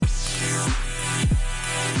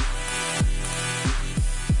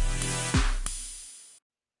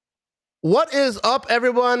What is up,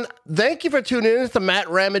 everyone? Thank you for tuning in to the Matt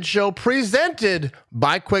Ramage Show, presented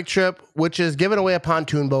by Quick Trip, which is giving away a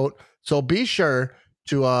pontoon boat. So be sure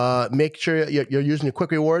to make sure you're using your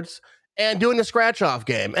quick rewards and doing the scratch off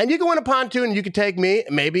game. And you can win a pontoon. And you can take me,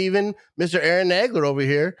 maybe even Mr. Aaron Nagler over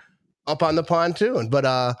here, up on the pontoon.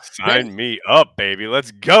 But sign me up, baby.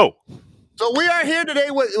 Let's go. So we are here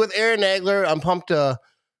today with Aaron Nagler. I'm pumped to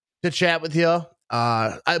chat with you.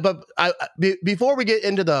 Before we get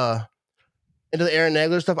into the Aaron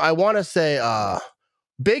Nagler stuff, I want to say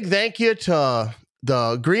big thank you to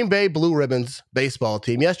the Green Bay Blue Ribbons baseball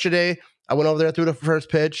team. Yesterday, I went over there through the first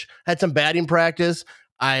pitch, had some batting practice.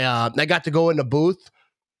 I got to go in the booth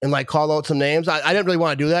and like call out some names. I didn't really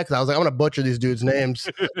want to do that because I was like, I'm gonna butcher these dudes' names.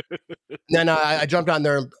 Then I jumped on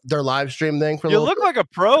their live stream thing for a little bit. You look like a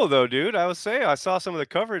pro though, dude. I was saying I saw some of the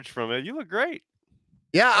coverage from it. You look great.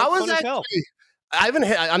 Yeah, I was actually.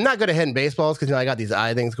 I'm not good at hitting baseballs because I got these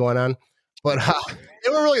eye things going on. But they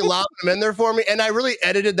were really lobbing them in there for me, and I really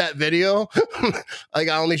edited that video. Like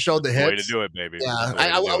I only showed the hits. Way to do it, baby. Yeah,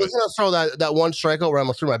 I was gonna throw that one strikeout where I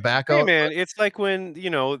almost threw my back out. Hey man, it's like when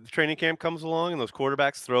training camp comes along and those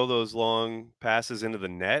quarterbacks throw those long passes into the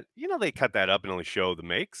net. They cut that up and only show the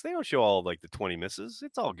makes. They don't show all like the 20 misses.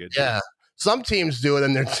 It's all good. Yeah, some teams do it,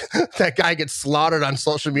 and that guy gets slaughtered on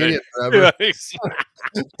social media forever.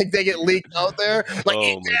 Like they get leaked out there.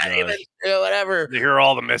 Like whatever. They hear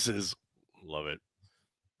all the misses. Love it.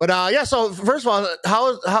 But yeah, so first of all,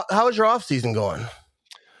 how is your off season going?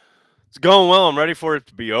 It's going well. I'm ready for it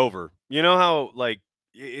to be over. You know how like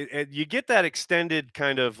you get that extended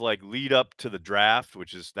kind of like lead up to the draft,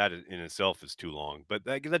 which is that in itself is too long. But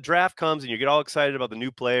the draft comes and you get all excited about the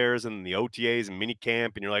new players and the OTAs and mini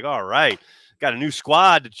camp, and you're like, all right, got a new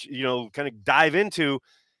squad to kind of dive into.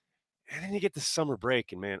 And then you get the summer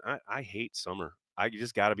break, and man, I hate summer. I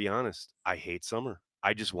just got to be honest. I hate summer.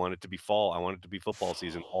 I just want it to be fall. I want it to be football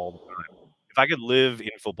season all the time. If I could live in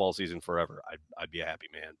football season forever, I'd be a happy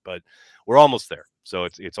man. But we're almost there, so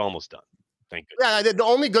it's almost done. Thank goodness. Yeah, the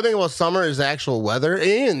only good thing about summer is the actual weather. And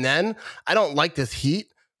even then, I don't like this heat.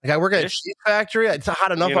 Like I work at a cheese factory. It's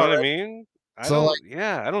hot enough. You know what I mean? I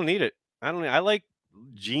don't need it. I like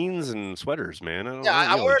jeans and sweaters, man. I'm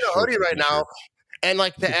wearing a hoodie right now. And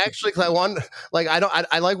like because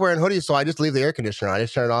I like wearing hoodies, so I just leave the air conditioner on. I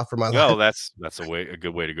just turn it off for my life. Well, that's a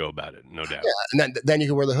good way to go about it, no doubt. Yeah, and then you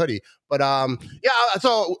can wear the hoodie. But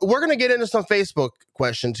so we're gonna get into some Facebook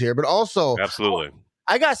questions here, but also absolutely,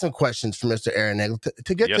 I got some questions for Mr. Aaron Nagler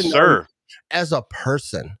to get to know sir. As a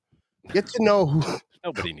person. Get to know who.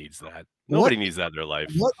 Nobody needs that. Nobody needs that in their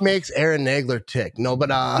life. What makes Aaron Nagler tick? No,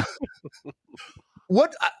 but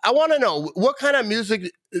what I want to know, what kind of music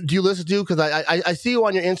do you listen to? Because I see you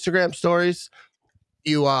on your Instagram stories.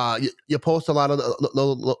 You post a lot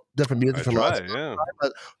of different music from us. Yeah.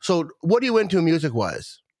 So what are you into music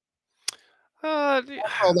wise?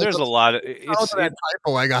 There's a lot of it's that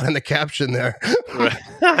typo I got in the caption there.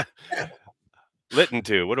 Listen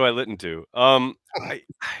to. What do I listen to?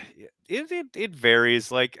 It varies.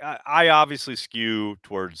 Like I obviously skew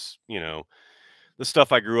towards the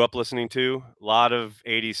stuff I grew up listening to. A lot of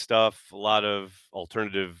 80s stuff, a lot of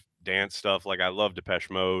alternative dance stuff. Like I love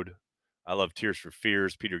Depeche Mode. I love Tears for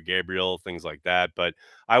Fears, Peter Gabriel, things like that. But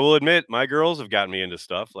I will admit, my girls have gotten me into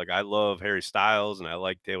stuff. Like I love Harry Styles and I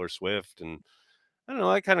like Taylor Swift. And I don't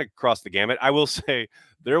know, I kind of crossed the gamut. I will say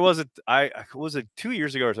there was it 2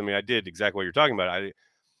 years ago or something. I did exactly what you're talking about.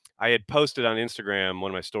 I had posted on Instagram,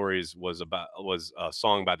 one of my stories was a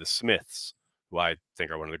song by the Smiths, who I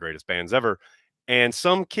think are one of the greatest bands ever. And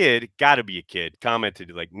some kid, gotta be a kid,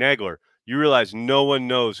 commented like, Nagler, you realize no one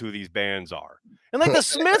knows who these bands are. And like the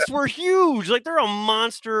Smiths were huge. Like they're a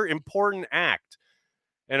monster, important act.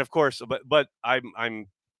 And of course, but I'm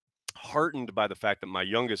heartened by the fact that my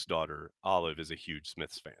youngest daughter, Olive, is a huge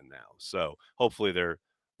Smiths fan now. So hopefully they're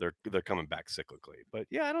coming back cyclically. But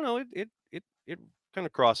yeah, I don't know. It kind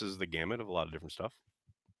of crosses the gamut of a lot of different stuff.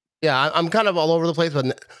 Yeah, I'm kind of all over the place,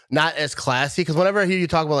 but not as classy. Because whenever I hear you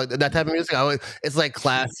talk about like that type of music, it's like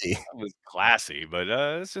classy. It's classy, but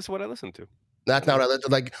it's just what I listen to. That's not what I listen to.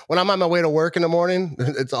 Like when I'm on my way to work in the morning,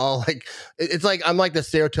 it's all like it's like I'm like the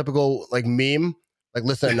stereotypical like meme, like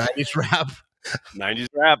listen to 90s rap. 90s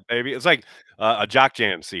rap, baby. It's like a Jock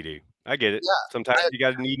Jam CD. I get it. Yeah, sometimes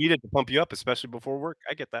you need it to pump you up, especially before work.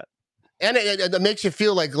 I get that. And it makes you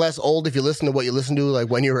feel like less old if you listen to what you listen to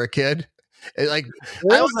like when you were a kid. Like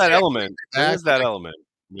there's that element. There's that element.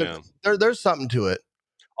 Yeah. There's something to it.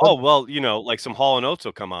 Oh, well, like some Hall & Oates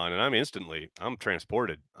will come on and I'm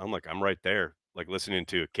transported. I'm right there, like listening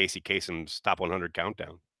to Casey Kasem's Top 100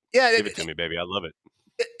 Countdown. Yeah. Give it to me, baby. I love it.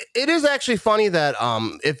 It is actually funny that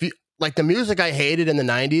if you like the music I hated in the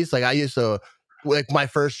 90s. Like I used to, like my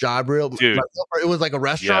first job Dude. it was like a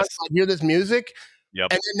restaurant. Yes. So I'd hear this music. Yep.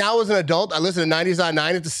 And then now as an adult, I listen to 90s on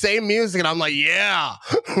 9. It's the same music. And I'm like, yeah.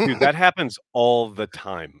 Dude, that happens all the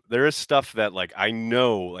time. There is stuff that, like, I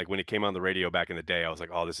know, like, when it came on the radio back in the day, I was like,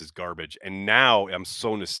 "Oh, this is garbage," and now I'm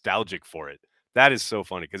so nostalgic for it. That is so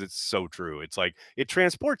funny because it's so true. It's like, it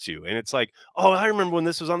transports you, and it's like, "Oh, I remember when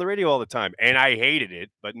this was on the radio all the time, and I hated it,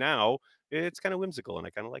 but now it's kinda whimsical, and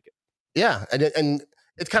I kinda like it." Yeah. And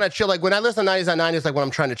it's kind of chill. Like when I listen to 90s on 9, it's like when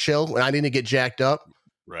I'm trying to chill, when I need to get jacked up.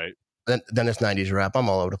 Right. Then it's 90s rap. I'm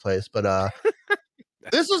all over the place. But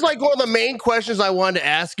this was like one of the main questions I wanted to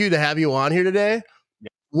ask you to have you on here today. Yeah.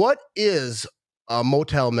 What is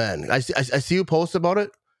Motel Men? I see you post about it,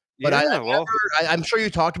 but Yeah, I'm sure you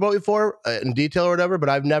talked about it before in detail or whatever, but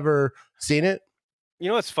I've never seen it. you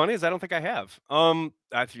know what's funny is I don't think I have.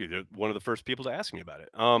 I think you're one of the first people to ask me about it.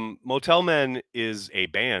 Motel Men is a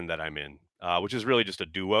band that I'm in, which is really just a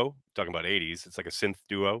duo. Talking about 80s, it's like a synth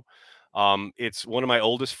duo. It's one of my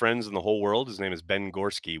oldest friends in the whole world. His name is Ben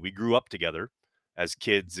Gorski. We grew up together as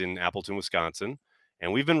kids in Appleton, Wisconsin,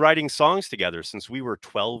 and we've been writing songs together since we were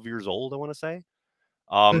 12 years old, I want to say.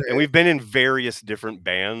 And we've been in various different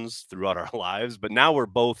bands throughout our lives, but now we're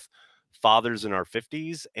both fathers in our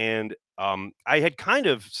 50s. And I had kind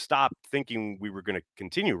of stopped thinking we were going to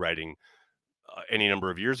continue writing any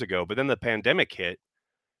number of years ago, but then the pandemic hit,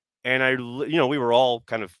 and we were all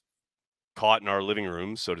kind of caught in our living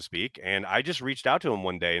rooms, so to speak. And I just reached out to him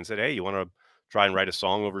one day and said, "Hey, you want to try and write a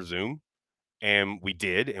song over Zoom?" And we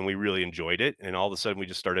did, and we really enjoyed it. And all of a sudden, we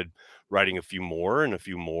just started writing a few more and a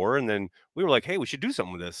few more. And then we were like, "Hey, we should do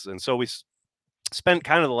something with this." And so we spent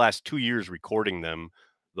kind of the last 2 years recording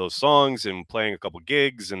those songs and playing a couple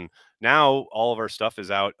gigs. And now all of our stuff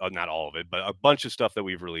is out. Not all of it, but a bunch of stuff that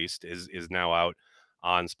we've released is now out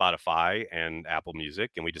on Spotify and Apple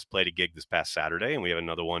Music. And we just played a gig this past Saturday, and we have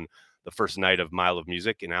another one the first night of Mile of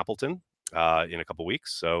Music in Appleton in a couple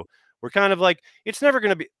weeks. So we're kind of like, it's never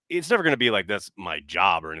going to be like that's my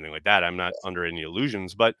job or anything like that. I'm not under any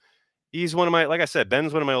illusions, but he's one of my, like I said,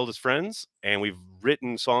 Ben's one of my oldest friends, and we've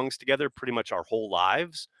written songs together pretty much our whole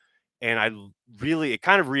lives. And it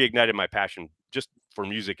kind of reignited my passion just for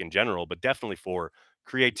music in general, but definitely for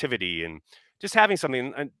creativity and just having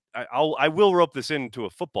something. And I will rope this into a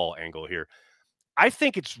football angle here. I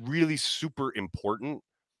think it's really super important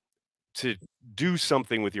to do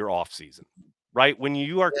something with your off season, right? When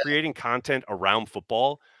you are creating content around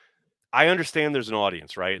football, I understand there's an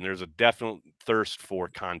audience, right? And there's a definite thirst for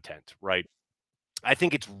content, right? I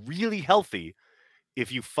think it's really healthy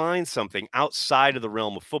if you find something outside of the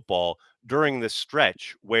realm of football during this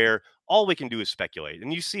stretch where all we can do is speculate.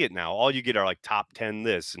 And you see it now. All you get are like top 10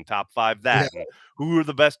 this and top 5 that. Yeah. And who are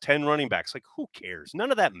the best 10 running backs? Like, who cares? None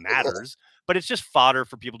of that matters, but it's just fodder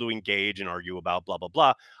for people to engage and argue about, blah, blah,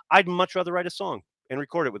 blah. I'd much rather write a song and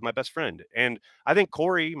record it with my best friend. And I think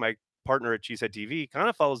Corey, my partner at Cheesehead TV, kind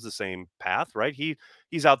of follows the same path, right?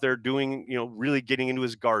 He's out there doing, really getting into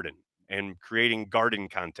his garden and creating garden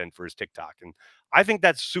content for his TikTok. And I think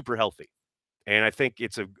that's super healthy. And I think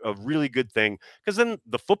it's a really good thing because then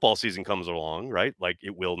the football season comes along, right? Like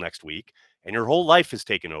it will next week, and your whole life is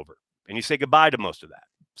taken over and you say goodbye to most of that.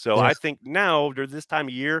 So I think now during this time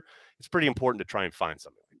of year, it's pretty important to try and find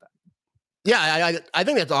something like that. Yeah, I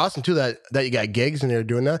think that's awesome too that you got gigs and you're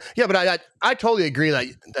doing that. Yeah, but I totally agree that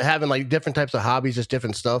having like different types of hobbies, just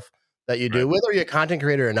different stuff that you do, whether you're a content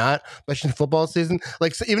creator or not, especially in football season.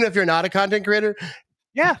 Like so even if you're not a content creator,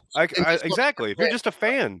 yeah, exactly. If you're just a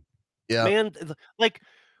fan, yeah, man, like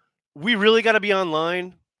we really got to be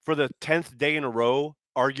online for the 10th day in a row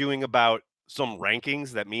arguing about some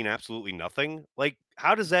rankings that mean absolutely nothing. Like,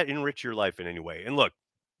 how does that enrich your life in any way? And look,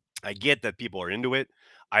 I get that people are into it.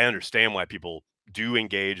 I understand why people do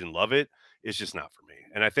engage and love it. It's just not for me.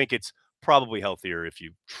 And I think it's probably healthier if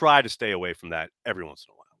you try to stay away from that every once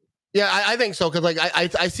in a while. Yeah, I think so. Cause like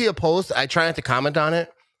I see a post, I try not to comment on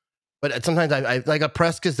it, but sometimes I like a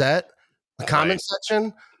press gazette, a comment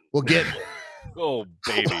section will get. Oh,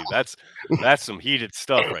 baby. That's some heated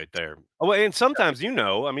stuff right there. Oh, and sometimes,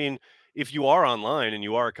 I mean, if you are online and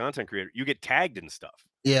you are a content creator, you get tagged in stuff.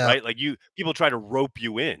 Yeah. Right. Like people try to rope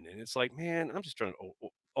you in, and it's like, man, I'm just trying to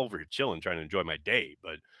over here chilling, trying to enjoy my day.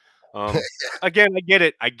 But again, I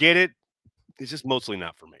get it. It's just mostly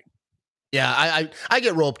not for me. Yeah, I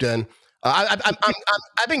get roped in. I've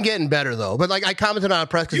been getting better though, but like I commented on a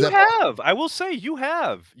press. You have. I will say you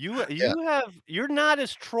have. You have. You're not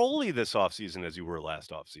as trolly this offseason as you were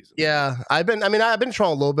last offseason. Yeah, I've been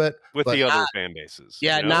trolling a little bit with the other fan bases.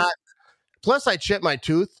 Yeah, not. Plus, I chipped my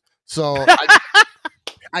tooth, so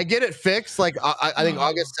I get it fixed. Like I think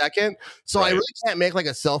August 2nd. So I Right. really can't make like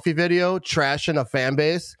a selfie video trashing a fan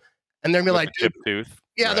base, and they're gonna be With like, the dude, chipped tooth.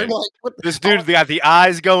 yeah, they're Right. like, what the, This dude got the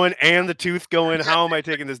eyes going and the tooth going. How am I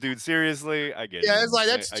taking this dude seriously? I get it. yeah, it's like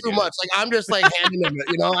that's I too get it. much. Like I'm just like handing them,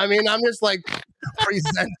 I mean, I'm just like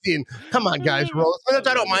presenting. Come on, guys, roast. I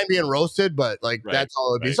don't mind being roasted, but like Right, that's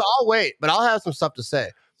all it would be. right. So I'll wait, but I'll have some stuff to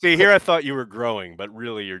say. See, here I thought you were growing, but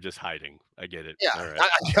really you're just hiding. I get it. Yeah, All right.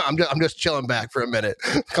 I'm just chilling back for a minute.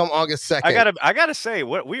 Come August 2nd. I gotta say,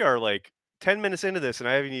 what we are like 10 minutes into this, and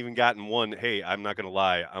I haven't even gotten one. Hey, I'm not gonna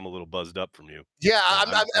lie, I'm a little buzzed up from you. Yeah, I'm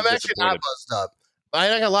I'm actually not disappointed. buzzed up. I'm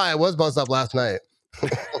not gonna lie, I was buzzed up last night.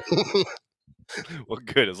 Well,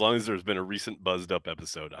 good. As long as there's been a recent buzzed up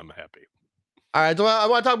episode, I'm happy. All right, so I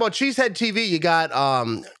want to talk about Cheesehead TV.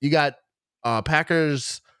 You got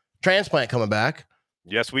Packers transplant coming back.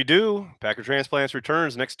 Yes, we do. Packer Transplants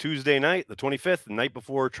returns next Tuesday night, the 25th, the night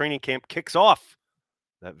before training camp kicks off.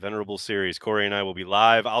 That venerable series. Corey and I will be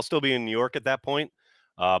live. I'll still be in New York at that point,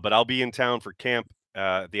 but I'll be in town for camp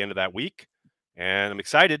at the end of that week, and I'm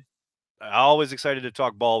excited. Always excited to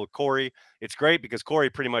talk ball with Corey. It's great because Corey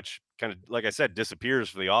pretty much kind of, like I said, disappears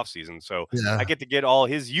for the offseason. So Yeah. I get to get all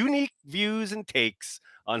his unique views and takes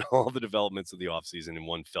on all the developments of the offseason in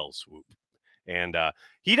one fell swoop. And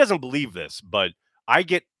he doesn't believe this, but I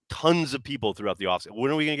get tons of people throughout the offseason.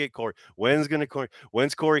 When are we going to get Corey?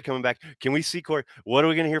 When's Corey coming back? Can we see Corey? What are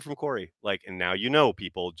we going to hear from Corey? Like, and now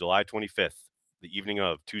people, July 25th, the evening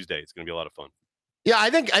of Tuesday. It's going to be a lot of fun. Yeah,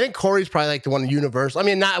 I think Corey's probably like the one universal. I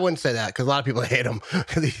mean, I wouldn't say that because a lot of people hate him,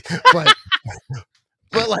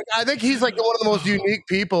 but like I think he's like one of the most unique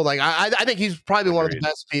people. Like I think he's probably one of the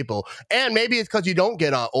best people. And maybe it's because you don't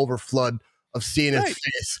get a overflood of seeing his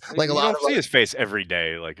face. Like you a lot don't of see his face every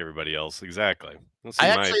day like everybody else. Exactly. Don't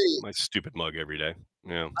see my stupid mug every day.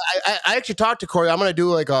 Yeah. I actually talked to Corey. I'm gonna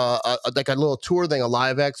do like a little tour thing, a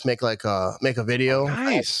live X, make a video.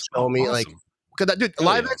 Nice. Show me awesome. like. Because dude,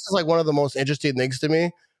 live X is like one of the most interesting things to me.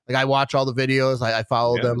 Like I watch all the videos, I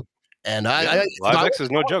follow them, and live X is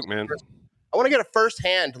no joke, man. I want to get a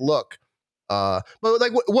firsthand look. But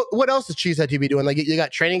like, what else is Cheesehead TV doing? Like, you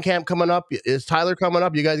got training camp coming up. Is Tyler coming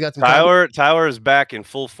up? You guys got some. Tyler is back in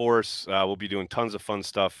full force. We'll be doing tons of fun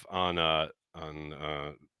stuff on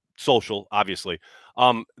social, obviously.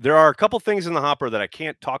 There are a couple things in the hopper that I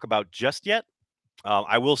can't talk about just yet.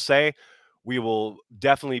 I will say we will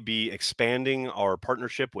definitely be expanding our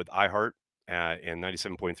partnership with iHeart and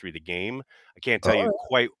 97.3 The Game. I can't tell you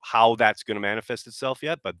quite how that's going to manifest itself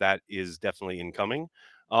yet, but that is definitely incoming.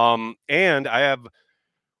 And I have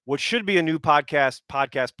what should be a new podcast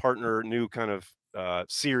partner, new kind of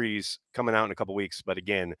series coming out in a couple weeks. But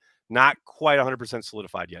again, not quite 100%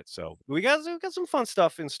 solidified yet. So we got some fun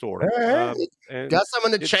stuff in store. Got some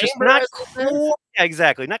in the chamber.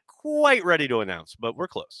 Exactly. Not quite ready to announce, but we're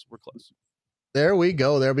close. We're close. There we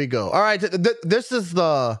go. All right. This is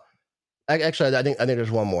the. Actually, I think there's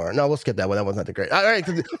one more. No, we'll skip that one. That one's not that great. All right.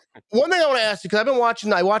 One thing I want to ask you, because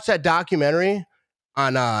I watched that documentary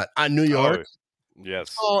on New York. Oh,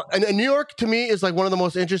 yes. And New York to me is like one of the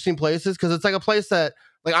most interesting places because it's like a place that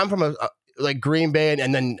like I'm from like Green Bay,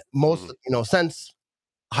 and then most since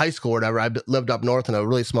high school or whatever, I lived up north in a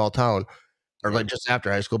really small town, or like just after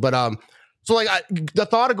high school. But so like the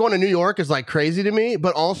thought of going to New York is like crazy to me,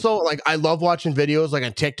 but also like I love watching videos like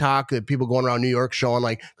on TikTok that people going around New York showing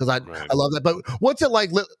like because I love that. But what's it like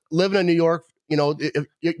living in New York? If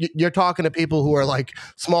you're talking to people who are like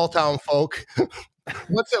small town folk.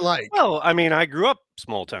 What's it like? Well, I mean, I grew up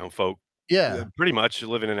small town folk. Yeah, pretty much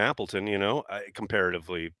living in Appleton.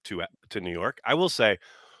 Comparatively to New York. I will say,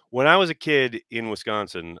 when I was a kid in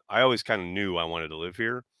Wisconsin, I always kind of knew I wanted to live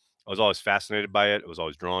here. I was always fascinated by it. I was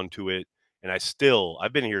always drawn to it. And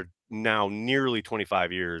I've been here now nearly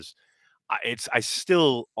 25 years. I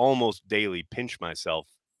still almost daily pinch myself,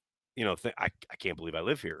 I can't believe I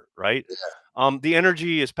live here. Right. Yeah. The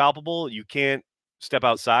energy is palpable. You can't step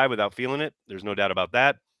outside without feeling it. There's no doubt about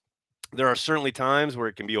that. There are certainly times where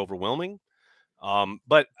it can be overwhelming.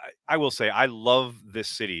 But I will say I love this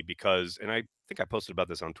city because, and I think I posted about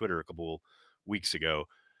this on Twitter a couple weeks ago.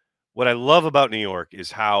 What I love about New York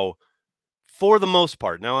is how, for the most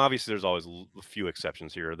part, now obviously there's always a few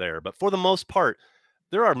exceptions here or there, but for the most part,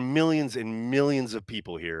 there are millions and millions of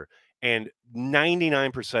people here, and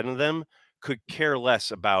 99% of them could care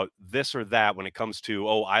less about this or that when it comes to,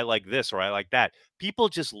 oh, I like this or I like that. People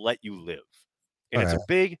just let you live. And it's a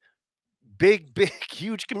big,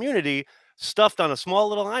 huge community stuffed on a small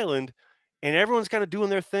little island, and everyone's kind of doing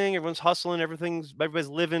their thing. Everyone's hustling. Everybody's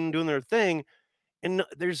living, doing their thing. And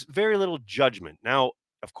there's very little judgment. Now,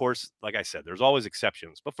 of course, like I said, there's always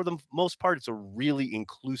exceptions, but for the most part, it's a really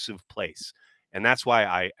inclusive place. And that's why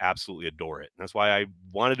I absolutely adore it. And that's why I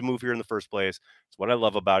wanted to move here in the first place. It's what I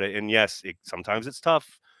love about it. And yes, sometimes it's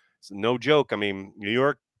tough. It's no joke. I mean, New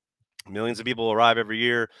York, millions of people arrive every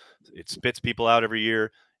year. It spits people out every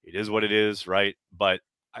year. It is what it is, right? But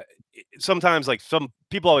sometimes, like some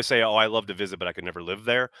people always say, "Oh, I love to visit, but I could never live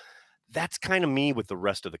there." That's kind of me with the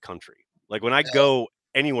rest of the country. Like when I go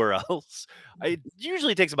anywhere else, it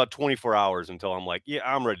usually takes about 24 hours until I'm like, yeah,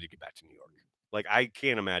 I'm ready to get back to New York. Like I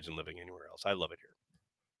can't imagine living anywhere else. I love it here.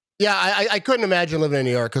 Yeah, I couldn't imagine living in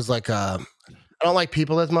New York because like I don't like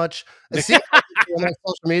people as much. It seems like on my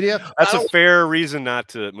social media, I That's a don't fair reason not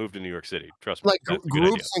to move to New York City. Trust me, like that's a good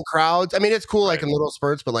idea. groups and crowds. I mean, it's cool like Right? in little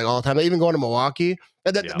spurts, but like all the time. Even going to Milwaukee,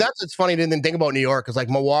 Yeah. that's what's funny. Didn't think about New York because like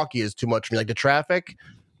Milwaukee is too much for me. Like the traffic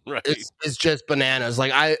Right. is just bananas.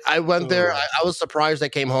 Like I went there. Oh. I was surprised I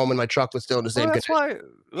came home and my truck was still in the Well, same condition.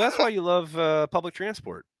 that's why you love public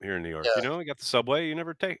transport here in New York. You Yeah, know, you got the subway. You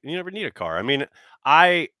never need a car. I mean,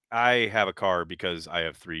 I have a car because I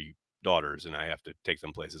have 3 daughters and I have to take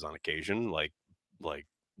them places on occasion, like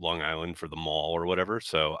Long Island for the mall or whatever.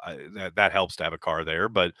 So that helps to have a car there.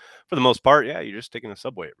 But for the most part, yeah, you're just taking a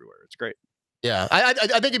subway everywhere. It's great. yeah. I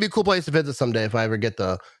think it'd be a cool place to visit someday if I ever get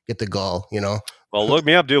the gall. You know. Well, look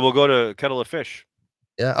me up, dude. We'll go to Kettle of Fish.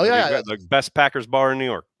 Yeah. Oh It'll be yeah. great. The best Packers bar in New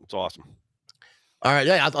York. It's awesome. All right.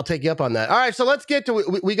 Yeah, I'll take you up on that. All right. So let's get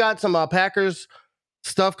to we got some Packers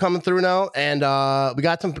stuff coming through now, and we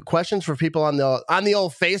got some questions for people on the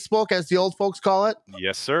old Facebook, as the old folks call it.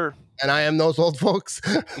 Yes, sir. And I am those old folks.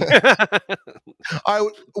 All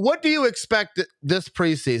right, what do you expect this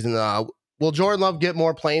preseason? Will Jordan Love get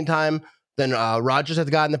more playing time than Rodgers has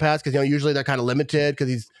got in the past? Because usually they're kind of limited because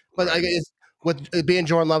he's. But I guess with it being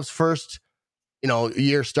Jordan Love's first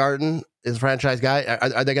year starting as a franchise guy,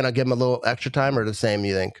 are they going to give him a little extra time or the same?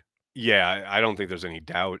 You think? Yeah, I don't think there's any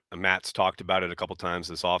doubt. Matt's talked about it a couple times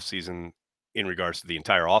this offseason in regards to the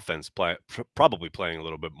entire offense, probably playing a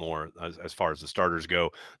little bit more as far as the starters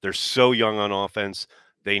go. They're so young on offense.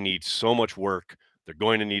 They need so much work. They're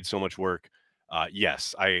going to need so much work.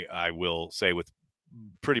 Yes, I will say with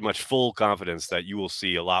pretty much full confidence that you will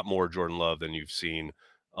see a lot more Jordan Love than you've seen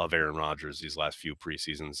of Aaron Rodgers these last few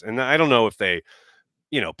preseasons. And I don't know if they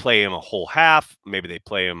play him a whole half. Maybe they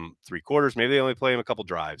play him 3/4. Maybe they only play him a couple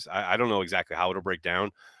drives. I don't know exactly how it'll break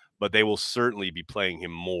down, but they will certainly be playing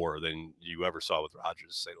him more than you ever saw with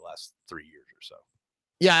Rodgers, say the last 3 years or so.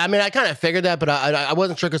 Yeah, I mean, I kind of figured that, but I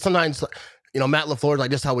wasn't sure because sometimes Matt LaFleur's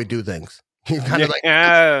like, this is how we do things. He's kind of like,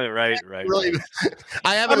 yeah, right. really. Right.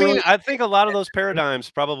 I mean, I think a lot of those paradigms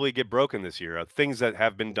probably get broken this year. Things that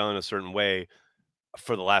have been done a certain way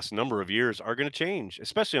for the last number of years are going to change,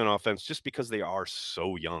 especially on offense, just because they are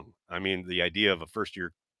so young. I mean, the idea of a first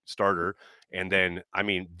year starter and then, I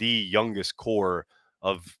mean, the youngest core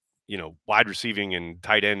of, wide receiving and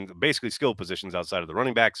tight end, basically skill positions outside of the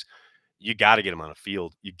running backs, you got to get them on a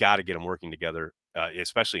field. You got to get them working together,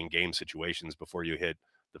 especially in game situations before you hit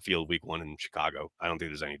the field week 1 in Chicago. I don't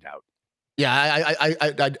think there's any doubt. yeah, I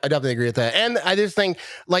definitely agree with that, and I just think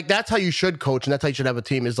like that's how you should coach, and that's how you should have a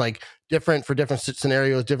team is like different for different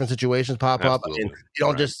scenarios, different situations pop up, and Absolutely. you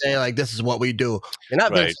don't just say like this is what we do. You're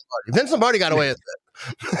not Right. Vince Lombardi. Vince Lombardi got away with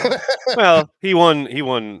it. Well, he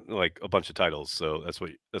won like a bunch of titles, so that's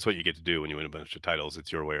what you get to do when you win a bunch of titles.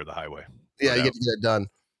 It's your way or the highway. Yeah, you get to get it done.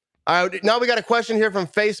 All right, now we got a question here from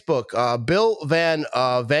Facebook. Bill Van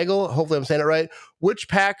Vagel, hopefully I'm saying it right. Which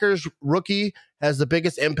Packers rookie has the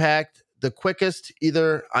biggest impact, the quickest,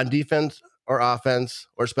 either on defense or offense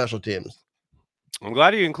or special teams? I'm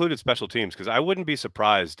glad you included special teams because I wouldn't be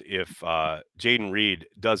surprised if Jaden Reed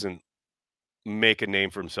doesn't make a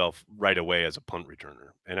name for himself right away as a punt returner.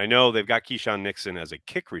 And I know they've got Keyshawn Nixon as a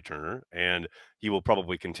kick returner, and he will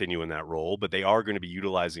probably continue in that role, but they are going to be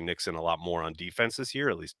utilizing Nixon a lot more on defense this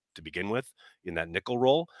year, at least to begin with, in that nickel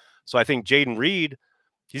role. So I think Jaden Reed,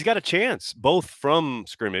 he's got a chance both from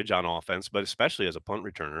scrimmage on offense, but especially as a punt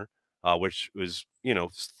returner, which was,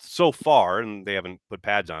 so far, and they haven't put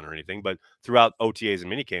pads on or anything, but throughout OTAs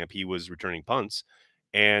and minicamp, he was returning punts.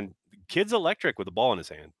 And the kid's electric with the ball in his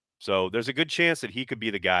hand. So there's a good chance that he could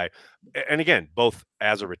be the guy. And again, both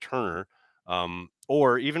as a returner,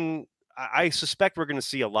 or even I suspect we're going to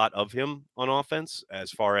see a lot of him on offense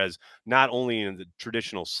as far as not only in the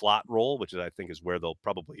traditional slot role, which is, I think is where they'll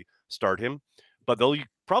probably start him, but they'll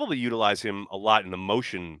probably utilize him a lot in the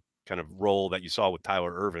motion kind of role that you saw with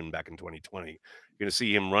Tyler Ervin back in 2020. You're going to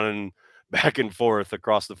see him running back and forth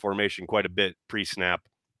across the formation quite a bit pre-snap,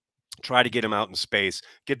 try to get him out in space,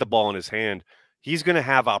 get the ball in his hand. He's going to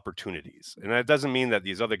have opportunities. And that doesn't mean that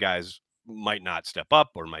these other guys might not step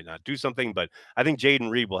up or might not do something. But I think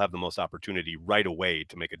Jaden Reed will have the most opportunity right away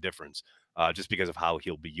to make a difference, just because of how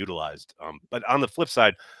he'll be utilized. But on the flip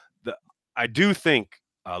side, I do think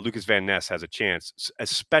Lucas Van Ness has a chance,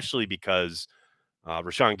 especially because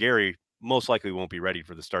Rashawn Gary most likely won't be ready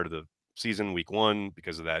for the start of the season, week 1,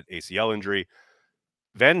 because of that ACL injury.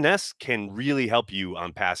 Van Ness can really help you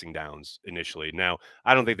on passing downs initially. Now,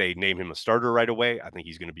 I don't think they name him a starter right away. I think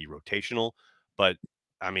he's going to be rotational, but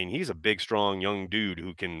I mean, he's a big, strong, young dude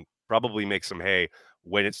who can probably make some hay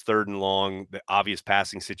when it's 3rd and long, the obvious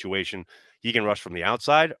passing situation. He can rush from the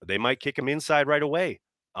outside. They might kick him inside right away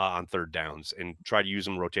on 3rd downs and try to use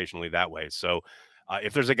him rotationally that way. So,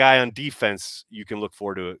 if there's a guy on defense, you can look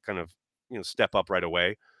forward to kind of step up right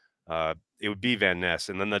away. It would be Van Ness.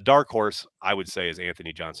 And then the dark horse, I would say, is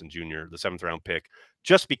Anthony Johnson Jr., the 7th round pick,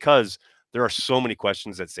 just because there are so many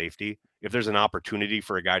questions at safety. If there's an opportunity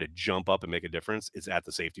for a guy to jump up and make a difference, it's at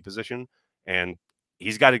the safety position. And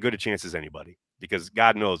he's got as good a chance as anybody, because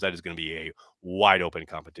God knows that is going to be a wide open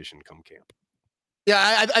competition come camp.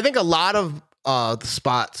 Yeah, I think a lot of the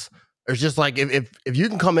spots are just like, if you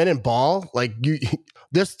can come in and ball, like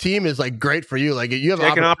this team is like great for you. Like you have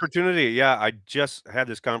an opportunity. Yeah, I just had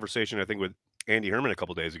this conversation, I think, with Andy Herman a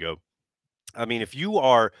couple days ago. I mean, if you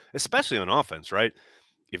are, especially on offense, right?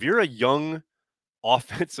 If you're a young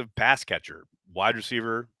offensive pass catcher, wide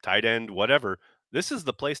receiver, tight end, whatever, this is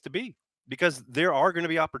the place to be, because there are going to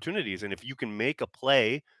be opportunities. And if you can make a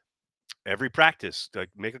play every practice, like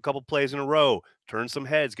make a couple plays in a row, turn some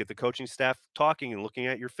heads, get the coaching staff talking and looking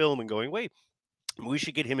at your film and going, wait, we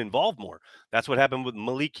should get him involved more. That's what happened with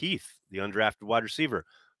Malik Heath, the undrafted wide receiver,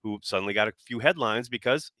 who suddenly got a few headlines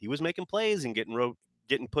because he was making plays and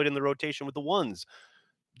getting put in the rotation with the ones.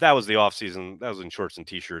 That was the offseason. That was in shorts and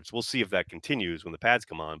T-shirts. We'll see if that continues when the pads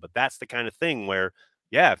come on. But that's the kind of thing where,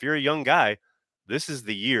 yeah, if you're a young guy, this is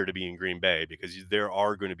the year to be in Green Bay, because there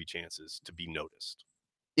are going to be chances to be noticed.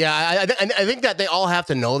 Yeah, I think that they all have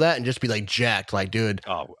to know that and just be like jacked, like, dude,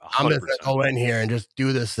 I'm just gonna go in here and just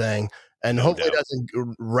do this thing, and hopefully it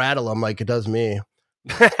doesn't rattle them like it does me.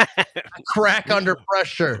 Crack under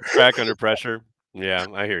pressure. Crack under pressure. Yeah,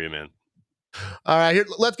 I hear you, man. All right, here,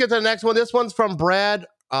 let's get to the next one. This one's from Brad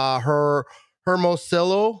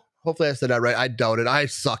Hermosillo. Hopefully I said that right. I doubt it. I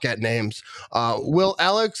suck at names. Will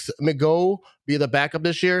Alex McGough be the backup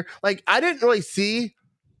this year? Like, I didn't really see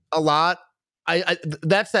a lot.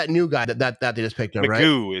 That's that new guy that they just picked up, right?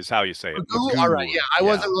 Magoo is how you say it. Magoo? All right, yeah. I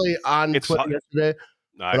wasn't really on Twitter yesterday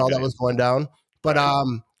when all that was going down. But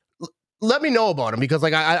let me know about him, because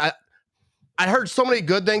like I heard so many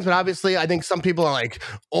good things, but obviously I think some people are like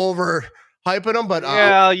over hyping him. But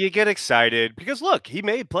yeah, you get excited because look, he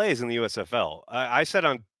made plays in the USFL. I said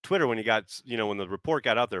on Twitter when when the report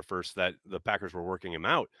got out there first that the Packers were working him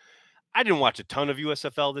out. I didn't watch a ton of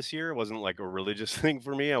USFL this year. It wasn't like a religious thing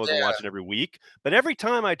for me. I wasn't watching every week, but every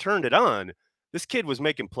time I turned it on, this kid was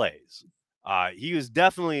making plays. He was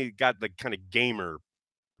definitely got the kind of gamer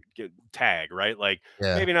tag, right? Like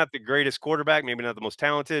maybe not the greatest quarterback, maybe not the most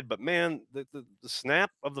talented, but man, the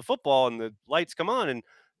snap of the football and the lights come on, and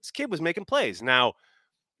this kid was making plays. Now,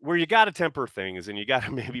 where you got to temper things and you got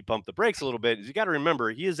to maybe pump the brakes a little bit is you got to remember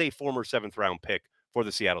he is a former 7th round pick for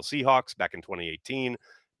the Seattle Seahawks back in 2018.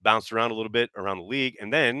 Bounced around a little bit around the league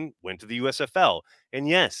and then went to the USFL. And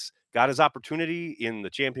yes, got his opportunity in the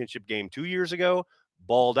championship game 2 years ago,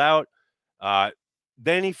 balled out.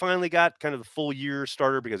 Then he finally got kind of the full year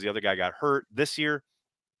starter because the other guy got hurt this year.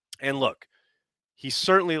 And look, he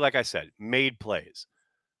certainly, like I said, made plays.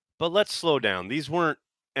 But let's slow down. These weren't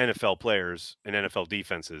NFL players and NFL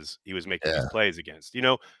defenses he was making these plays against.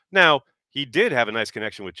 Now he did have a nice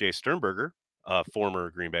connection with Jay Sternberger, a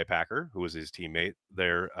former Green Bay Packer, who was his teammate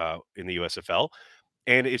there in the USFL.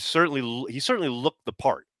 And he certainly looked the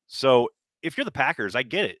part. So if you're the Packers, I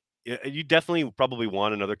get it. You definitely probably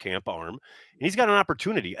want another camp arm. And he's got an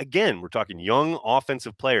opportunity. Again, we're talking young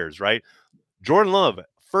offensive players, right? Jordan Love,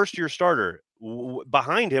 first-year starter.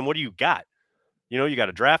 Behind him, what do you got? You got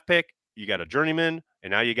a draft pick, you got a journeyman,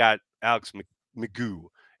 and now you got Alex McGough.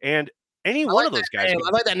 And any one of those guys. I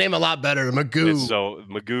like that name a lot better, McGough. So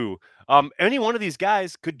McGough. Any one of these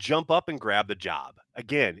guys could jump up and grab the job.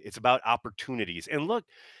 Again, it's about opportunities. And look,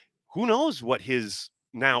 who knows what his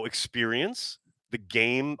now experience, the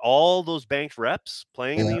game, all those banked reps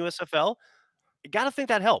playing in the USFL, you got to think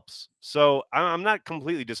that helps. So I'm not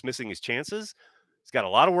completely dismissing his chances. He's got a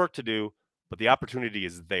lot of work to do, but the opportunity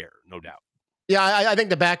is there, no doubt. Yeah, I think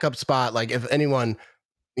the backup spot, like if anyone,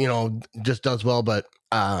 just does well, but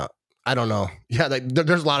I don't know. Yeah,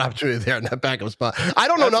 there's a lot of opportunity there in that backup spot. I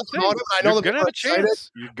don't know nothing about him. I know you're gonna have a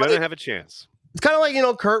chance. You're gonna have a chance. It's kind of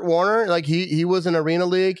like Kurt Warner. Like he was in Arena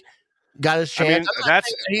League. got his I chance. mean, I'm not saying that's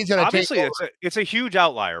that he's going to take obviously over. it's a huge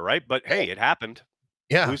outlier, right? But hey, it happened.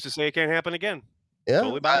 Yeah, Who's to say it can't happen again? yeah,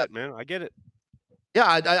 Totally buy it, man. I get it. yeah.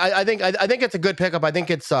 I think it's a good pickup. I think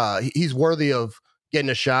it's he's worthy of getting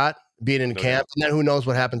a shot, being in No camp, doubt. and then who knows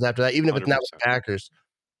what happens after that, even if it's not with 100%. the Packers.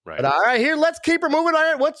 But Right. all right, here let's keep her moving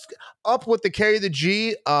on. What's up with the Carry the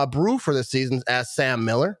G brew for the season? Asked Sam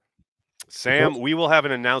Miller. Sam, we will have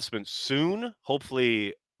an announcement soon,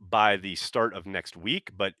 hopefully by the start of next week,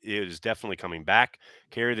 but it is definitely coming back.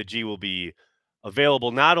 Carry the G will be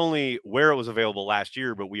available not only where it was available last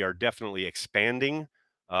year, but we are definitely expanding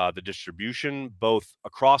the distribution both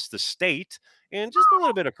across the state and just a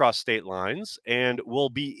little bit across state lines. And we'll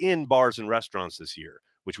be in bars and restaurants this year,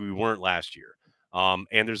 which we weren't last year.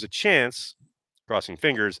 And there's a chance, crossing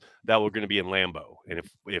fingers, that we're going to be in Lambeau. And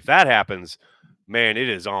if that happens, man, it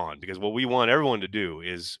is on, because what we want everyone to do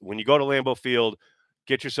is when you go to Lambeau Field,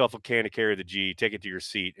 get yourself a can of Carry the G, take it to your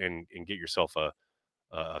seat, and get yourself a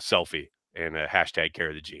selfie and a hashtag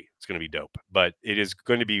Carry the G. It's going to be dope. But it is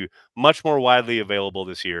going to be much more widely available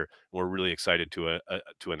this year. We're really excited to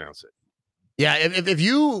announce it. Yeah, if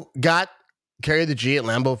you got Carry the G at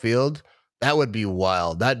Lambeau Field, that would be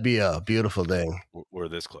wild. That'd be a beautiful thing. We're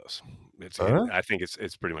this close. Huh? I think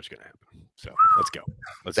it's pretty much going to happen. So let's go.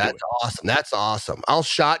 Let's do That's it. awesome. That's awesome. I'll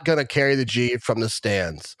shotgun a Carry the G from the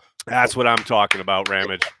stands. That's what I'm talking about,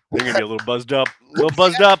 Ramage. You're going to be a little buzzed up. A little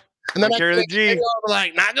buzzed up. And then I Carry the G.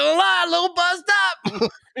 Like, not gonna lie, a little buzzed up.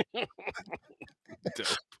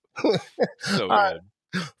 So good.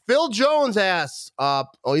 Phil Jones asks,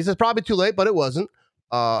 he says probably too late, but it wasn't.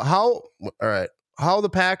 All right. How the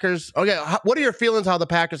Packers, what are your feelings how the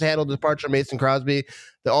Packers handled the departure of Mason Crosby,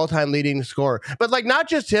 the all-time leading scorer? But like not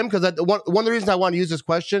just him, because one of the reasons I want to use this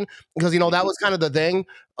question, because that was kind of the thing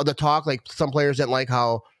of the talk, like some players didn't like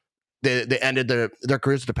how they ended their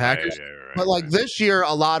careers with the Packers. Right, but like this year,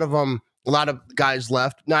 a lot of guys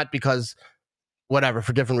left, not because whatever,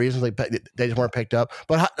 for different reasons, like they just weren't picked up.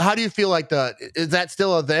 But how do you feel like is that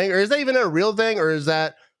still a thing, or is that even a real thing, or is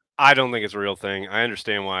that? I don't think it's a real thing. I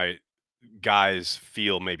understand why guys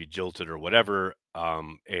feel maybe jilted or whatever.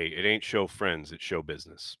 It ain't show friends, it's show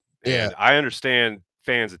business. Yeah. And I understand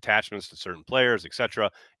fans' attachments to certain players,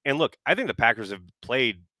 etc. And look, I think the Packers have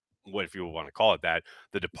played what, if you want to call it that,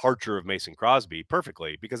 the departure of Mason Crosby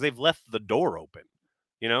perfectly, because they've left the door open.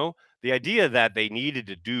 The idea that they needed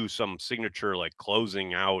to do some signature like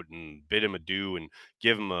closing out and bid him adieu and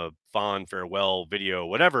give him a fond farewell video,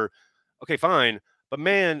 whatever. Okay, fine. But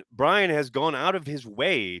man, Brian has gone out of his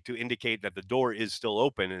way to indicate that the door is still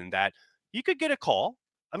open and that you could get a call.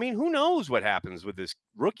 I mean, who knows what happens with this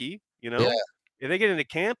rookie, Yeah. If they get into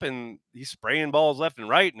camp and he's spraying balls left and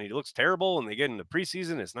right and he looks terrible and they get into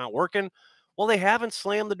preseason, it's not working. Well, they haven't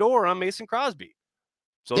slammed the door on Mason Crosby.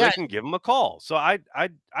 So they can give him a call. So I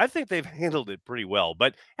think they've handled it pretty well.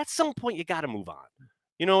 But at some point, you got to move on.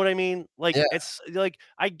 You know what I mean? Like, it's like,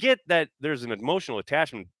 I get that there's an emotional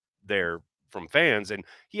attachment there from fans, and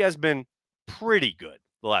he has been pretty good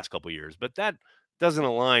the last couple of years, but that doesn't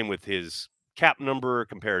align with his cap number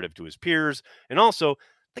comparative to his peers. And also,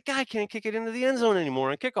 the guy can't kick it into the end zone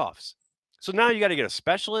anymore on kickoffs. So now you got to get a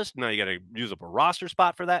specialist. Now you got to use up a roster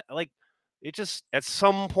spot for that. Like, it just, at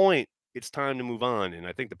some point, it's time to move on. And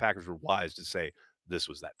I think the Packers were wise to say this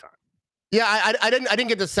was that time. Yeah, I didn't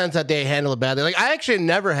get the sense that they handled it badly. Like I actually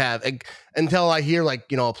never have until I hear like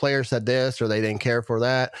a player said this or they didn't care for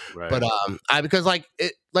that. Right. But because like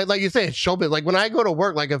you say, it's showbiz. Like when I go to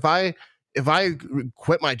work, like if I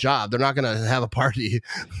quit my job, they're not gonna have a party.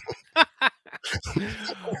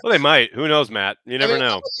 Well, they might. Who knows, Matt? You never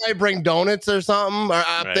know. I bring donuts or something. Or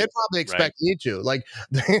they'd probably expect me to. Like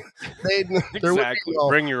they exactly.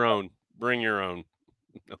 Bring your own. Bring your own.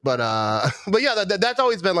 But yeah, that's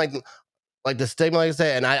always been like the stigma, like I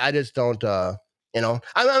say, and I just don't.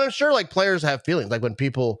 I'm sure like players have feelings, like when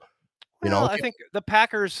people, I think the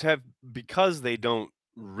Packers have, because they don't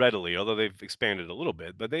readily, although they've expanded a little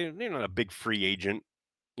bit, but they're not a big free agent,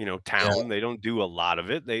 town. Yeah. They don't do a lot of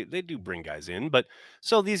it. They do bring guys in, but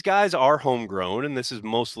so these guys are homegrown, and this is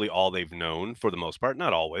mostly all they've known for the most part.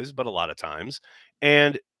 Not always, but a lot of times.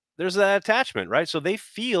 And there's that attachment, right? So they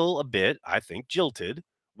feel a bit, I think, jilted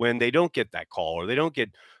when they don't get that call or they don't get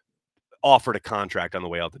offered a contract on the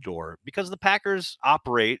way out the door, because the Packers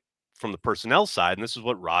operate from the personnel side. And this is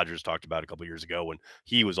what Rodgers talked about a couple of years ago when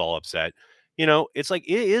he was all upset. It's like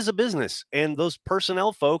it is a business, and those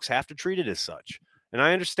personnel folks have to treat it as such. And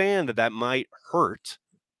I understand that might hurt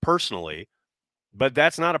personally, but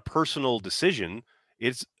that's not a personal decision.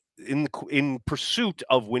 It's in pursuit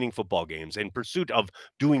of winning football games, in pursuit of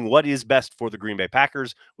doing what is best for the Green Bay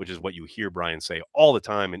Packers, which is what you hear Brian say all the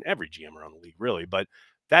time, and every GM around the league, really. But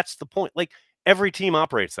That's the point. Like, every team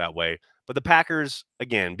operates that way. But the Packers,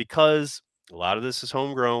 again, because a lot of this is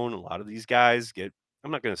homegrown, a lot of these guys get, I'm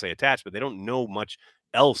not going to say attached, but they don't know much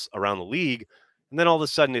else around the league. And then all of a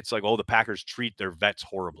sudden it's like, oh, the Packers treat their vets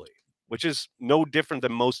horribly, which is no different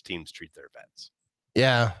than most teams treat their vets.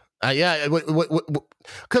 Yeah. Yeah.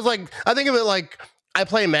 Because, like, I think of it like I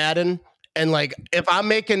play Madden, and, like, if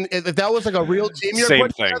that was like a real team, Same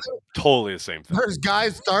thing. Totally the same thing. There's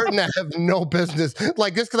guys starting that have no business.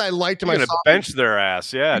 Like, just because I liked You're my going to bench their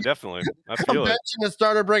ass. Yeah, definitely. I feel it. benching the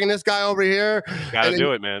starter, bringing this guy over here. Got to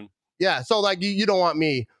do it, man. Yeah. So, like, you don't want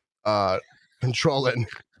me controlling.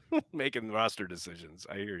 Making roster decisions.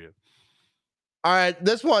 I hear you. All right,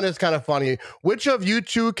 this one is kind of funny. Which of you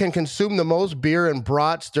two can consume the most beer and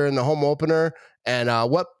brats during the home opener? And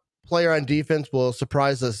what player on defense will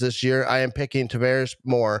surprise us this year? I am picking Tavares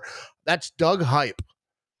Moore. That's Doug Hype.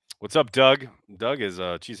 What's up, Doug? Doug is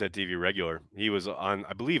a Cheesehead TV regular. He was on,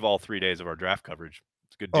 I believe, all 3 days of our draft coverage.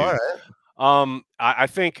 It's a good dude. All right. I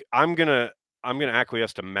think I'm gonna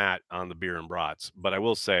acquiesce to Matt on the beer and brats, but I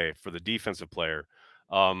will say for the defensive player,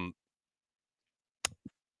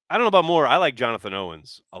 I don't know about more. I like Jonathan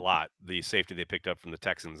Owens a lot, the safety they picked up from the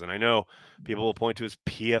Texans. And I know people will point to his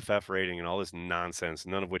PFF rating and all this nonsense,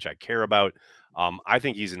 none of which I care about. I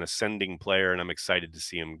think he's an ascending player, and I'm excited to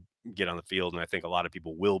see him get on the field. And I think a lot of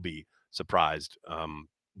people will be surprised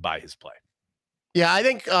by his play. Yeah, I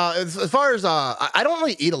think as far as I don't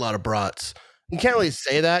really eat a lot of brats. You can't really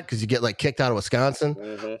say that because you get, like, kicked out of Wisconsin.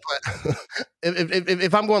 Mm-hmm. But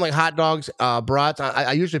if I'm going like hot dogs, brats,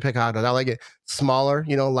 I usually pick hot dogs. I like it smaller,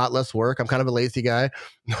 a lot less work. I'm kind of a lazy guy.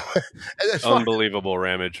 Unbelievable,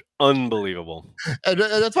 Ramage. Unbelievable. And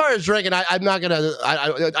as far as drinking, I'm not gonna.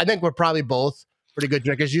 I think we're probably both pretty good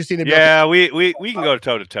drinkers. You've seen it. Yeah, we can go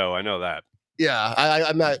toe to toe. I know that. Yeah,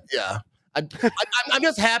 I'm not. Yeah, I'm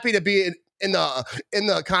just happy to be in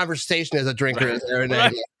the conversation as a drinker. As Aaron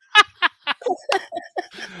Nagler.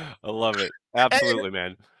 I love it. Absolutely,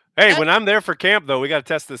 man. Hey, when I'm there for camp, though, we got to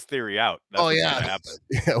test this theory out. That's what's gonna happen.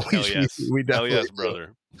 Yeah, we definitely Hell yes,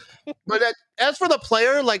 brother. But as for the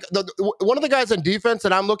player, like one of the guys on defense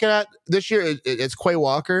that I'm looking at this year is Quay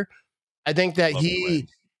Walker. I think that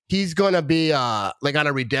he's going to be like on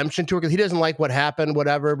a redemption tour because he doesn't like what happened,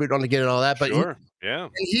 whatever. We don't get into all that, but sure, yeah,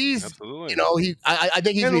 he's absolutely. I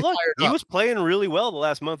think he's he was playing really well the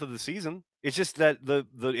last month of the season. It's just that the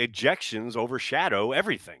ejections overshadow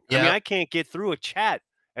everything. Yeah. I mean, I can't get through a chat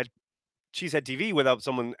at Cheesehead TV without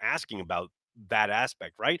someone asking about that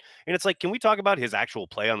aspect, right? And it's like, can we talk about his actual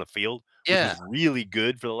play on the field? Which is really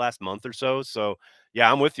good for the last month or so. So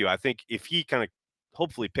yeah, I'm with you. I think if he kind of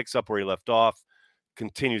hopefully picks up where he left off,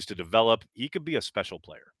 continues to develop, he could be a special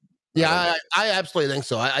player. Yeah, I absolutely think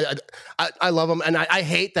so. I love him, and I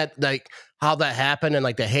hate that, like, how that happened, and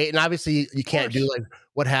like the hate, and obviously you can't do like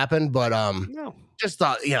what happened, but no. Just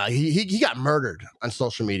thought, he got murdered on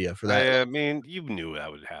social media for that. I mean, you knew that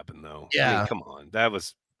would happen, though. Yeah, I mean, come on, that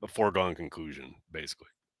was a foregone conclusion, basically.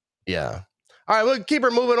 Yeah. All right, we'll keep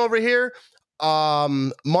her moving over here.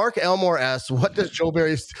 Mark Elmore asks, why does Joe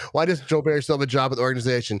Barry still have a job with the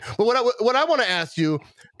organization? But what I want to ask you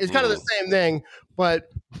is kind of the same thing, but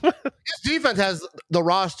this defense has the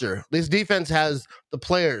roster. This defense has the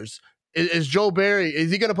players. Is Joe Barry,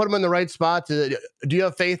 is he going to put him in the right spot? Do you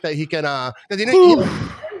have faith that he can, because he's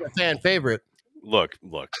a fan favorite. Look,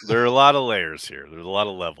 there are a lot of layers here. There's a lot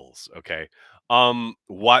of levels. Okay.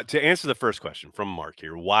 What to answer the first question from Mark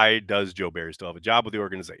here, why does Joe Barry still have a job with the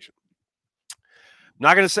organization?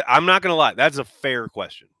 I'm not gonna lie. That's a fair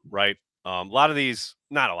question, right? Not a lot of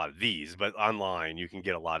these, but online you can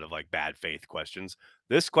get a lot of like bad faith questions.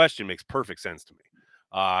 This question makes perfect sense to me.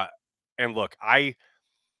 And look, I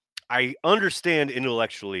understand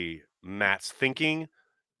intellectually Matt's thinking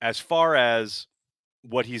as far as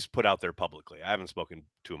what he's put out there publicly. I haven't spoken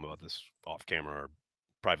to him about this off camera or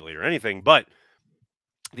privately or anything, but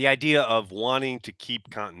the idea of wanting to keep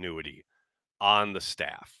continuity on the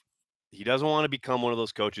staff. He doesn't want to become one of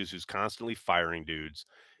those coaches who's constantly firing dudes.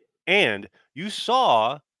 And you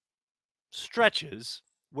saw stretches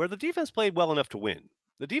where the defense played well enough to win.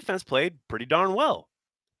 The defense played pretty darn well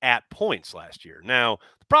at points last year. Now,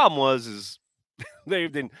 the problem is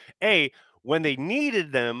they've been, when they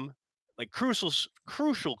needed them, like crucial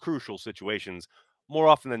situations, more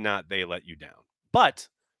often than not, they let you down. But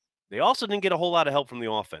they also didn't get a whole lot of help from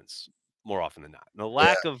the offense more often than not. And the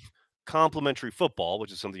lack of complementary football,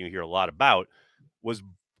 which is something you hear a lot about, was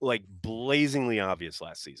like blazingly obvious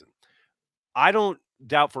last season. I don't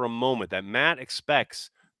doubt for a moment that Matt expects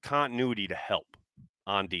continuity to help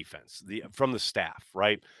on defense from the staff,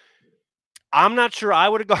 right? I'm not sure I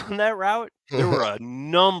would have gone that route. There were a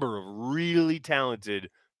number of really talented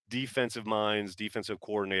defensive minds, defensive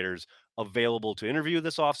coordinators available to interview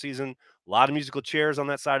this offseason. A lot of musical chairs on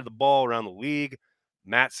that side of the ball around the league.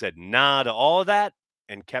 Matt said nah to all of that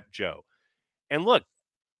and kept Joe. And look,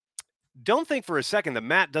 don't think for a second that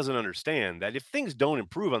Matt doesn't understand that if things don't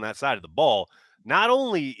improve on that side of the ball, not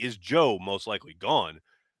only is Joe most likely gone,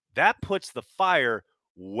 that puts the fire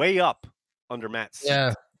way up under Matt's Yeah.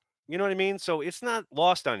 seat. You know what I mean? So it's not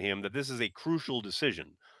lost on him that this is a crucial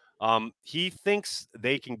decision. He thinks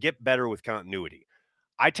they can get better with continuity.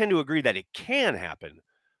 I tend to agree that it can happen,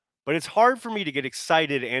 but it's hard for me to get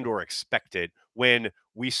excited and or expect it when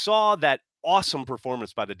we saw that awesome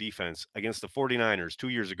performance by the defense against the 49ers 2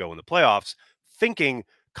 years ago in the playoffs, thinking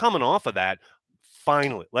coming off of that,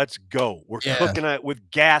 finally, let's go. We're Yeah. cooking it with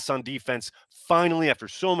gas on defense finally after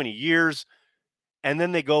so many years. And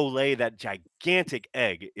then they go lay that gigantic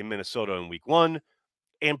egg in Minnesota in week 1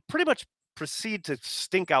 and pretty much proceed to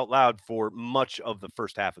stink out loud for much of the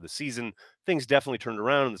first half of the season. Things definitely turned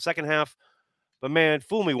around in the second half. But man,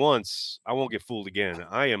 fool me once, I won't get fooled again.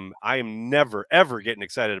 I am never ever getting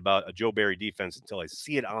excited about a Joe Barry defense until I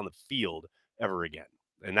see it on the field ever again.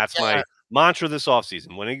 And that's Yeah. my mantra this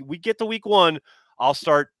offseason. When we get to week 1, I'll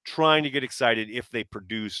start trying to get excited if they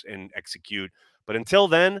produce and execute. But until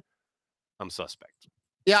then, I'm suspect.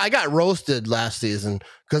 Yeah, I got roasted last season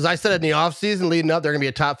because I said in the offseason leading up, they're going to be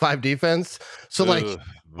a top 5 defense. So, like, Ugh,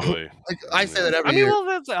 boy. I say that I every mean, year. well,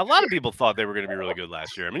 that's a lot of people thought they were going to be really good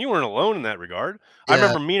last year. I mean, you weren't alone in that regard. I Yeah.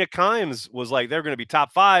 remember Mina Kimes was like, they're going to be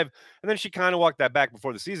top 5. And then she kind of walked that back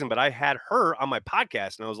before the season. But I had her on my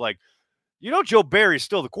podcast and I was like, Joe Barry's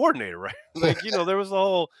still the coordinator, right? Like, there was the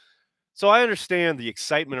whole. So I understand the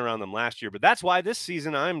excitement around them last year. But that's why this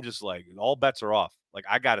season, I'm just like, all bets are off. Like,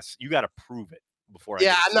 you got to prove it before I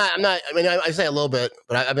Yeah, get excited. I'm not. I mean, I say a little bit,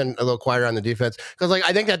 but I've been a little quieter on the defense because, like,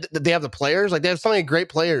 I think that they have the players. Like, they have so many great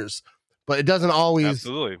players, but it doesn't always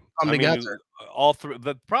Absolutely. come I together. mean, all three.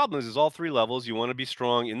 The problem is all 3 levels. You want to be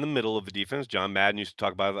strong in the middle of the defense. John Madden used to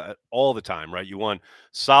talk about that all the time, right? You want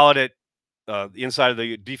solid at the inside of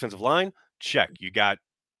the defensive line. Check. You got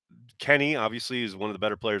Kenny, obviously, is one of the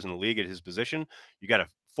better players in the league at his position. You got a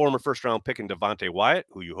former first round pick in Devontae Wyatt,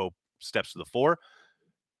 who you hope steps to the fore.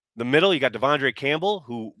 The middle, you got Devondre Campbell,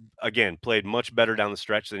 who again played much better down the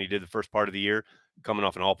stretch than he did the first part of the year, coming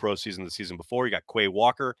off an All-Pro season the season before. You got Quay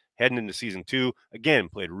Walker heading into season 2. Again,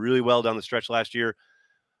 played really well down the stretch last year.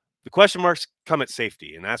 The question marks come at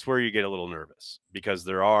safety, and that's where you get a little nervous because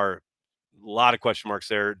there are a lot of question marks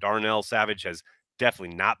there. Darnell Savage has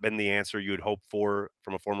definitely not been the answer you would hope for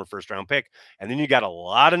from a former first-round pick. And then you got a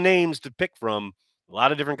lot of names to pick from, a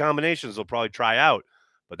lot of different combinations they'll probably try out.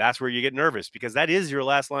 But that's where you get nervous because that is your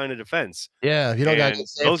last line of defense. Yeah, if you don't got good And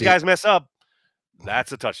those safety. guys mess up,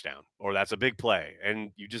 that's a touchdown or that's a big play.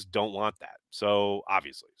 And you just don't want that. So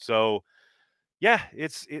obviously. So yeah,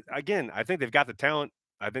 again, I think they've got the talent.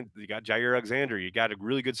 I think you got Jair Alexander, you got a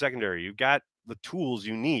really good secondary, you've got the tools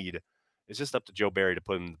you need. It's just up to Joe Barry to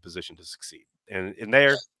put him in the position to succeed. And in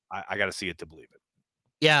there, I got to see it to believe it.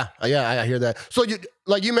 Yeah, I hear that. So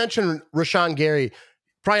you mentioned Rashawn Gary,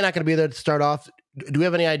 probably not going to be there to start off. Do we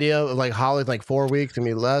have any idea of like how it's like 4 weeks? I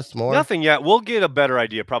mean, less, more? Nothing yet. We'll get a better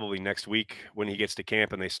idea probably next week when he gets to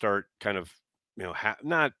camp and they start kind of,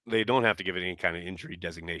 they don't have to give it any kind of injury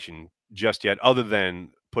designation just yet, other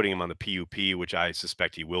than putting him on the PUP, which I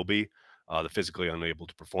suspect he will be, the physically unable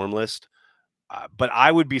to perform list. But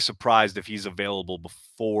I would be surprised if he's available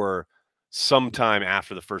before sometime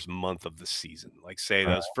after the first month of the season, like say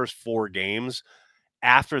those first 4 games.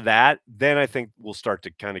 After that, then I think we'll start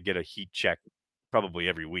to kind of get a heat check probably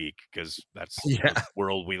every week because that's Yeah. the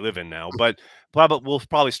world we live in now. But we'll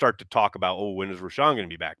probably start to talk about, when is Rashawn going to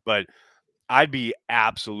be back? But I'd be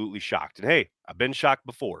absolutely shocked. And hey, I've been shocked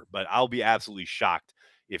before, but I'll be absolutely shocked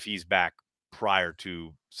if he's back prior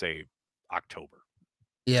to, say, October.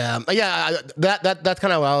 Yeah, that's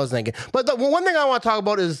kind of what I was thinking. But the one thing I want to talk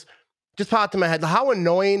about is just popped in my head how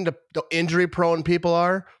annoying the injury prone people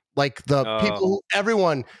are. Like the people who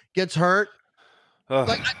everyone gets hurt.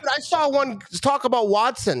 Like I saw one talk about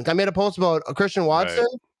Watson. I made a post about Christian Watson,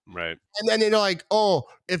 right? And then they're like, "Oh,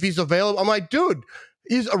 if he's available," I'm like, "Dude,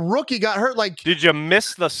 he's a rookie. Got hurt. Like, did you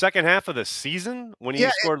miss the second half of the season when he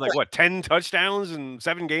scored 10 touchdowns in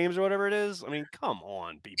 7 games or whatever it is? I mean, come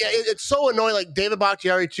on, people. Yeah, it's so annoying. Like David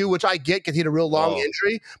Bakhtiari too, which I get because he had a real long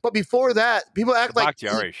injury. But before that, people act like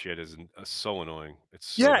Bakhtiari shit is so annoying. It's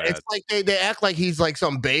so bad. It's like they act like he's like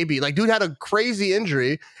some baby. Like, dude had a crazy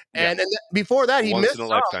injury, and before that he missed once in a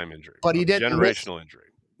lifetime injury, but he didn't generational injury.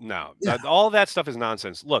 No, all that stuff is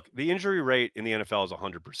nonsense. Look, the injury rate in the NFL is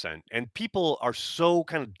 100%, and people are so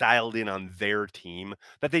kind of dialed in on their team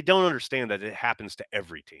that they don't understand that it happens to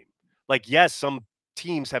every team. Like, yes, some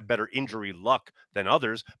teams have better injury luck than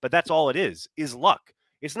others, but that's all it is luck.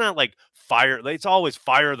 It's not like fire. It's always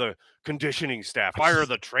fire the conditioning staff, fire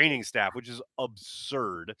the training staff, which is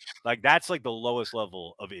absurd. Like that's like the lowest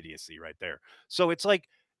level of idiocy right there. So it's like,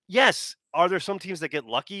 yes, are there some teams that get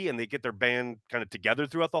lucky and they get their band kind of together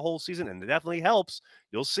throughout the whole season? And it definitely helps.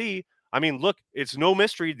 You'll see. I mean, look, it's no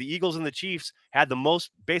mystery. The Eagles and the Chiefs had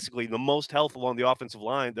basically the most health along the offensive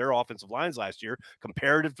line, their offensive lines last year,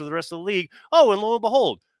 comparative to the rest of the league. Oh, and lo and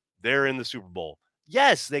behold, they're in the Super Bowl.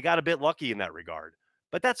 Yes, they got a bit lucky in that regard,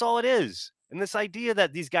 but that's all it is. And this idea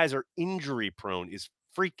that these guys are injury prone is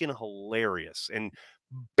freaking hilarious. And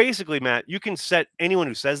basically, Matt, you can set anyone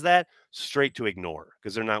who says that straight to ignore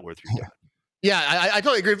because they're not worth your time. Yeah, I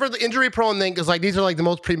totally agree. For the injury prone thing, because like these are like the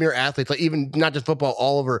most premier athletes, like even not just football,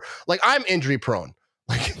 all over. Like I'm injury prone.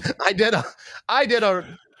 Like I did a.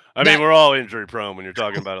 I mean, we're all injury prone when you're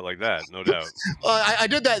talking about it like that, no doubt. I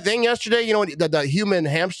did that thing yesterday. You know, the human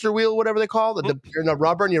hamster wheel, whatever they call it. You're in the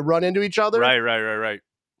rubber and you run into each other. Right.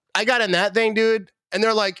 I got in that thing, dude. And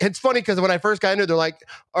they're like, it's funny because when I first got into it, they're like,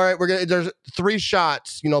 all right, there's 3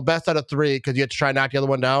 shots, best out of 3 because you have to try and knock the other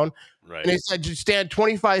one down. Right. And they said, just stand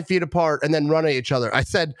 25 feet apart and then run at each other. I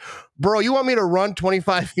said, bro, you want me to run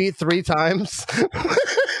 25 feet 3 times? I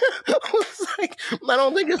was like, I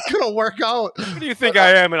don't think it's going to work out. What do you think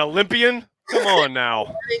I am, an Olympian? Come on now.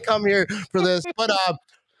 I didn't come here for this. But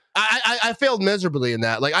I failed miserably in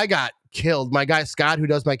that. Like, I got killed. My guy, Scott, who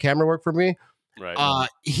does my camera work for me, right.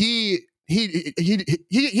 He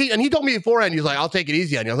told me beforehand, he was like, I'll take it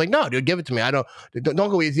easy on you. I was like, no, dude, give it to me. Don't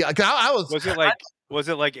go easy. Was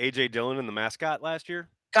it like AJ Dillon and the mascot last year?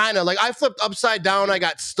 Kind of like I flipped upside down. I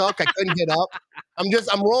got stuck. I couldn't get up.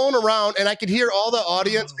 I'm rolling around and I could hear all the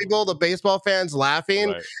audience people, the baseball fans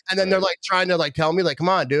laughing. Right, and then they're like trying to like tell me like, come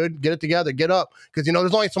on, dude, get it together, get up. Cause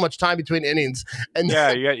there's only so much time between innings. And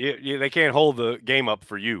they can't hold the game up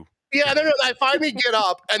for you. Yeah, no, I finally get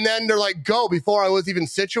up, and then they're like, "Go!" Before I was even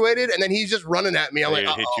situated, and then he's just running at me. I'm like,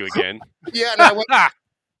 hit you again. Yeah, and I went,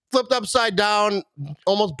 flipped upside down,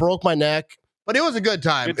 almost broke my neck, but it was a good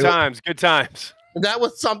time. Good times. That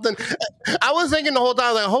was something. I was thinking the whole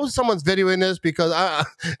time, like, I hope someone's videoing this because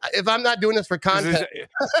if I'm not doing this for content,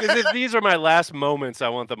 because if these are my last moments, I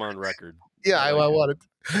want them on record. Yeah, I want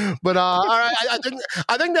it. But all right,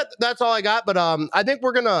 I think that's all I got. But I think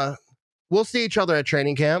we'll see each other at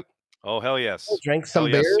training camp. Oh, hell yes. We'll drink some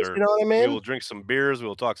beers, you know what I mean? We will drink some beers. We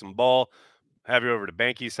will talk some ball. Have you over to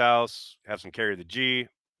Banky's house. Have some Carry the G.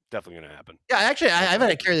 Definitely going to happen. Yeah, actually, I haven't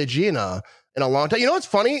had Carry the G in a long time. You know what's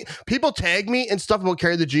funny? People tag me and stuff about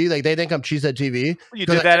Carry the G. Like, they think I'm Cheesehead TV. You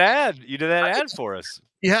did that ad. You did that ad for us.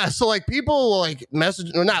 Yeah, so, like, people will, like, message,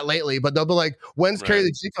 or not lately, but they'll be like, when's Carry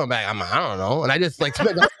the G coming back? I don't know. And I just, like,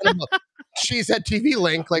 Cheesehead TV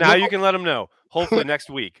link. Like, now you can let them know. Hopefully next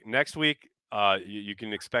week. You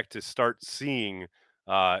can expect to start seeing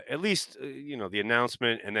at least the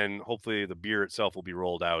announcement, and then hopefully the beer itself will be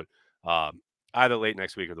rolled out either late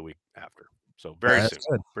next week or the week after. So very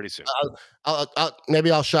soon, pretty soon.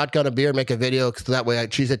 Maybe I'll shotgun a beer, and make a video, because that way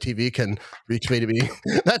Cheesehead TV can reach me to be.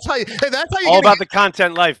 That's how you. All about the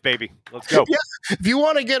content life, baby. Let's go. Yeah, if you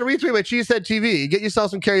want to get reached me by Cheesehead TV, get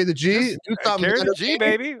yourself some Carry the G. Carry the G,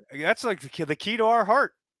 baby. That's like the key to our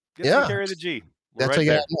heart. Get some Carry the G. That's what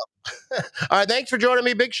you got. All right, thanks for joining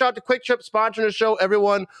me. Big shout out to Quick Trip sponsoring the show.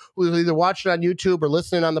 Everyone who's either watching on YouTube or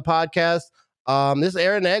listening on the podcast. This is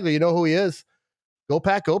Aaron Nagler. You know who he is. Go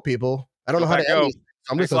Pack, go, people. I don't know how to end this.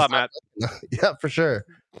 Thanks a lot, Matt. Yeah, for sure.